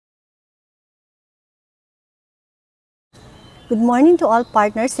Good morning to all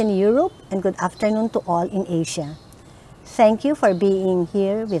partners in Europe and good afternoon to all in Asia. Thank you for being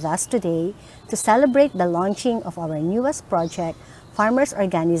here with us today to celebrate the launching of our newest project, Farmers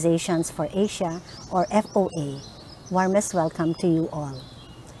Organizations for Asia, or FOA. Warmest welcome to you all.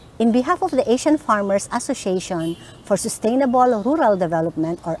 In behalf of the Asian Farmers Association for Sustainable Rural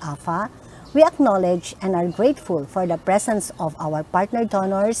Development, or AFA, we acknowledge and are grateful for the presence of our partner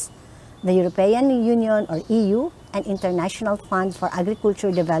donors, the European Union or EU, and International Fund for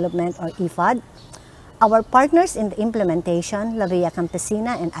Agriculture Development or IFAD, our partners in the implementation, La Via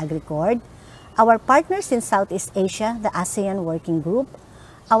Campesina and AgriCord, our partners in Southeast Asia, the ASEAN Working Group,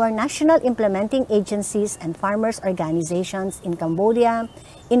 our national implementing agencies and farmers organizations in Cambodia,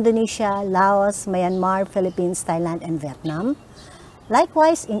 Indonesia, Laos, Myanmar, Philippines, Thailand, and Vietnam.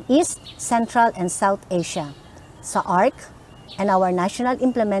 Likewise in East, Central, and South Asia, SAARC, and our national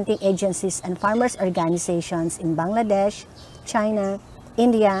implementing agencies and farmers organizations in Bangladesh, China,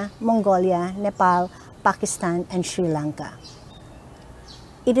 India, Mongolia, Nepal, Pakistan, and Sri Lanka.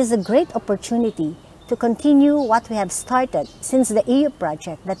 It is a great opportunity to continue what we have started since the EU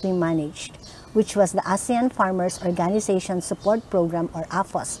project that we managed, which was the ASEAN Farmers Organization Support Program, or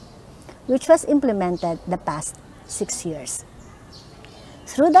AFOS, which was implemented the past 6 years.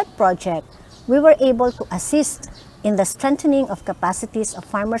 Through that project, we were able to assist in the strengthening of capacities of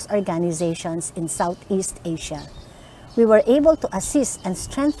farmers' organizations in Southeast Asia. We were able to assist and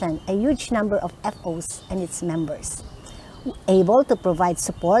strengthen a huge number of FOs and its members, able to provide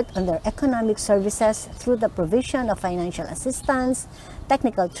support on their economic services through the provision of financial assistance,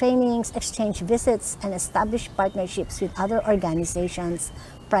 technical trainings, exchange visits, and establish partnerships with other organizations,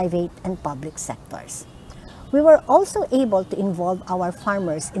 private and public sectors. We were also able to involve our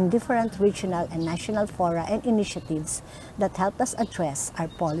farmers in different regional and national fora and initiatives that helped us address our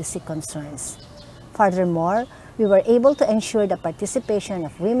policy concerns. Furthermore, we were able to ensure the participation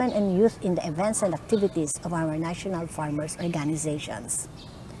of women and youth in the events and activities of our national farmers organizations.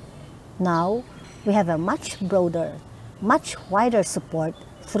 Now, we have a much broader, much wider support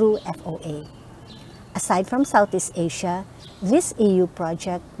through FOA. Aside from Southeast Asia, this EU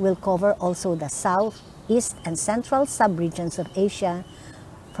project will cover also the South, East, and Central sub-regions of Asia,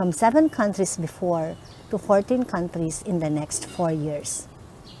 from 7 countries before to 14 countries in the next 4 years.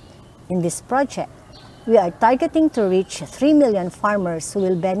 In this project, we are targeting to reach 3 million farmers who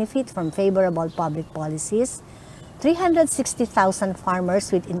will benefit from favorable public policies, 360,000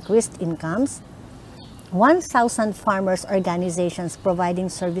 farmers with increased incomes, 1,000 farmers organizations providing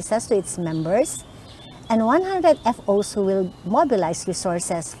services to its members, and 100 FOs who will mobilize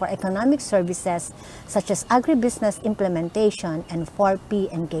resources for economic services such as agribusiness implementation and 4P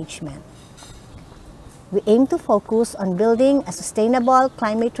engagement. We aim to focus on building a sustainable,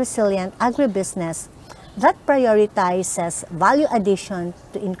 climate-resilient agribusiness that prioritizes value addition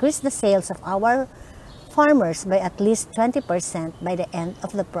to increase the sales of our farmers by at least 20% by the end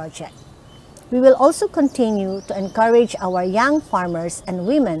of the project. We will also continue to encourage our young farmers and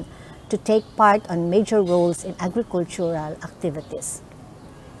women to take part on major roles in agricultural activities.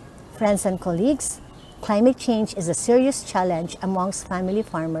 Friends and colleagues, climate change is a serious challenge amongst family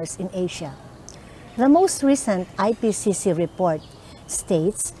farmers in Asia. The most recent IPCC report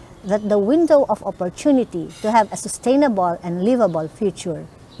states that the window of opportunity to have a sustainable and livable future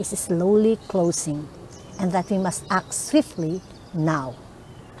is slowly closing, and that we must act swiftly now.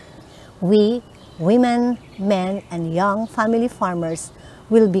 We, women, men, and young family farmers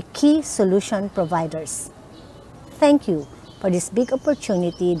will be key solution providers. Thank you for this big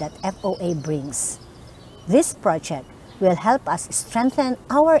opportunity that FOA brings. This project will help us strengthen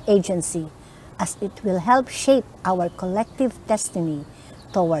our agency as it will help shape our collective destiny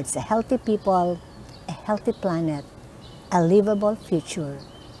towards a healthy people, a healthy planet, a livable future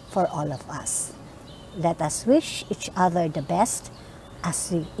for all of us. Let us wish each other the best as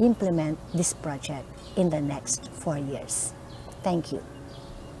we implement this project in the next 4 years. Thank you.